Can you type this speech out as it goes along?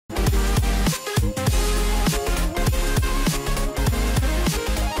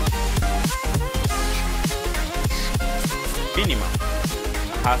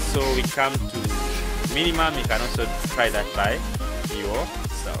So we come to minimum. You can also try that by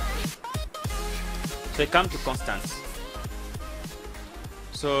yourself. So we come to constants.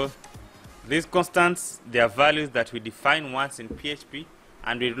 So these constants, they are values that we define once in PHP,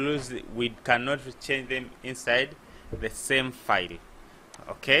 and we cannot change them inside the same file.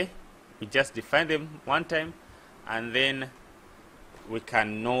 Okay, we just define them one time, and then we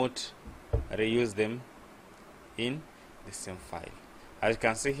cannot reuse them in the same file. As you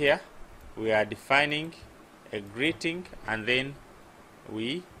can see here, we are defining a greeting, and then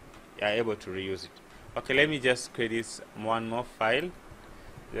we are able to reuse it. Okay, let me just create this one more file.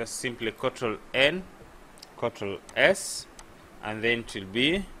 Just simply Ctrl+N, Ctrl+S, and then it will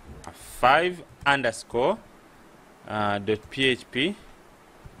be a 5 underscore .php.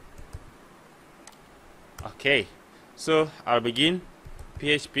 Okay, so I'll begin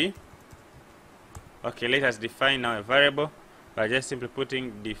PHP. Okay, let us define now a variable by just simply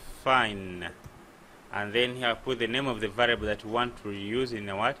putting define, and then here I'll put the name of the variable that we want to reuse in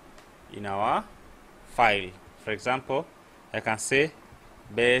our file. For example, I can say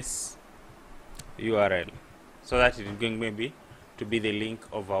base URL, so that it is going maybe to be the link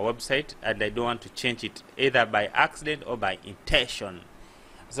of our website, and I don't want to change it either by accident or by intention.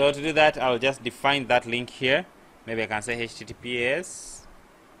 So to do that, I'll just define that link here. Maybe I can say https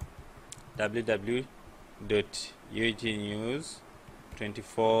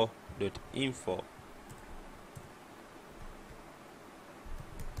www.ugnews24.info.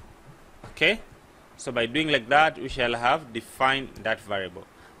 Okay, so by doing like that, we shall have defined that variable.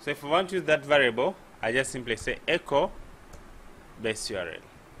 So if we want to use that variable, I just simply say echo base URL.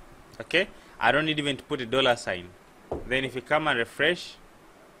 Okay, I don't need even to put a $sign. Then if you come and refresh,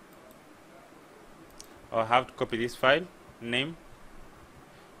 I'll have to copy this file name,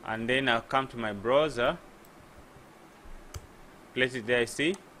 and then I'll come to my browser, place it there,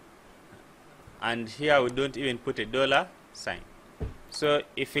 see, and here we don't even put a $sign. So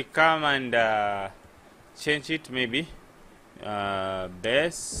if we come and change it, maybe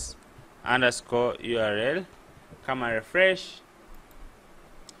base underscore URL, come and refresh,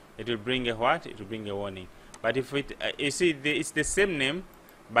 it will bring a what? It will bring a warning. But if it, you see, it's the same name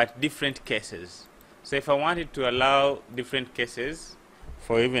but different cases. So if I wanted to allow different cases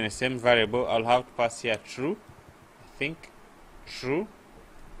for even the same variable, I'll have to pass here true, I think, true,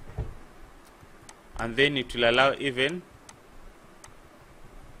 and then it will allow even,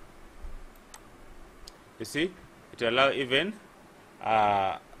 you see, it will allow even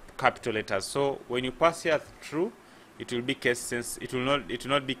capital letters. So when you pass here true, it will be case sensitive. It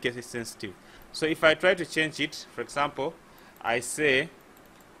will not be case sensitive. So if I try to change it, for example, I say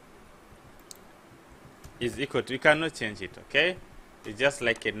is equal to, you cannot change it. Okay, it's just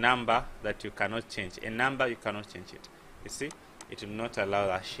like a number that you cannot change. A number, you cannot change it. You see, it will not allow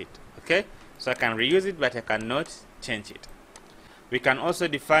that shit. Okay, so I can reuse it, but I cannot change it. We can also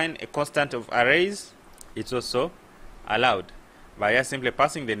define a constant of arrays. It's also allowed by just simply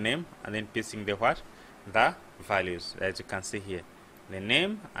passing the name and then pasting the what? The values, as you can see here. The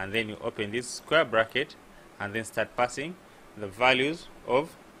name, and then you open this square bracket and then start passing the values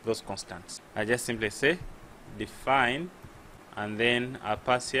of those constants. I just simply say define, and then I'll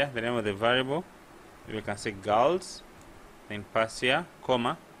pass here the name of the variable. You can say girls, then pass here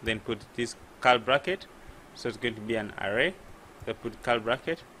comma, then put this curl bracket, so it's going to be an array. So put curl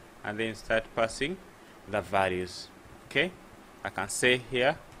bracket and then start passing the values. Okay, I can say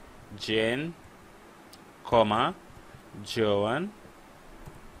here Jane, comma, Joan,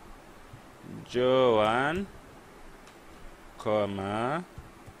 comma,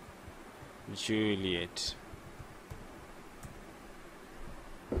 Juliet.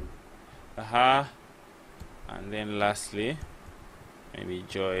 And then lastly, maybe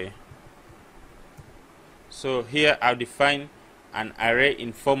Joy. So here I'll define an array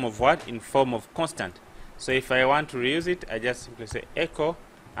in form of what? In form of constant. So if I want to reuse it, I just simply say echo,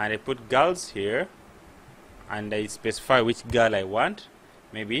 and I put girls here, and I specify which girl I want,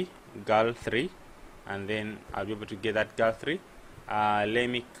 maybe girl 3, and then I'll be able to get that girl 3. Let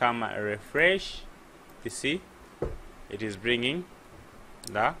me come and refresh. You see, it is bringing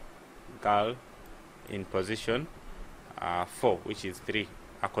the girl in position 4, which is 3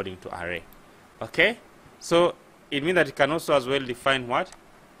 according to array. Okay, so it means that you can also as well define what?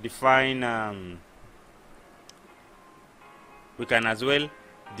 Define we can as well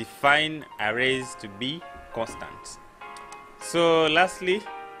define arrays to be constants. So lastly,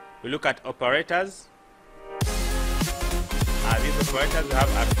 we look at operators. These operators, we have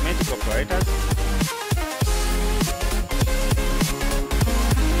arithmetic operators,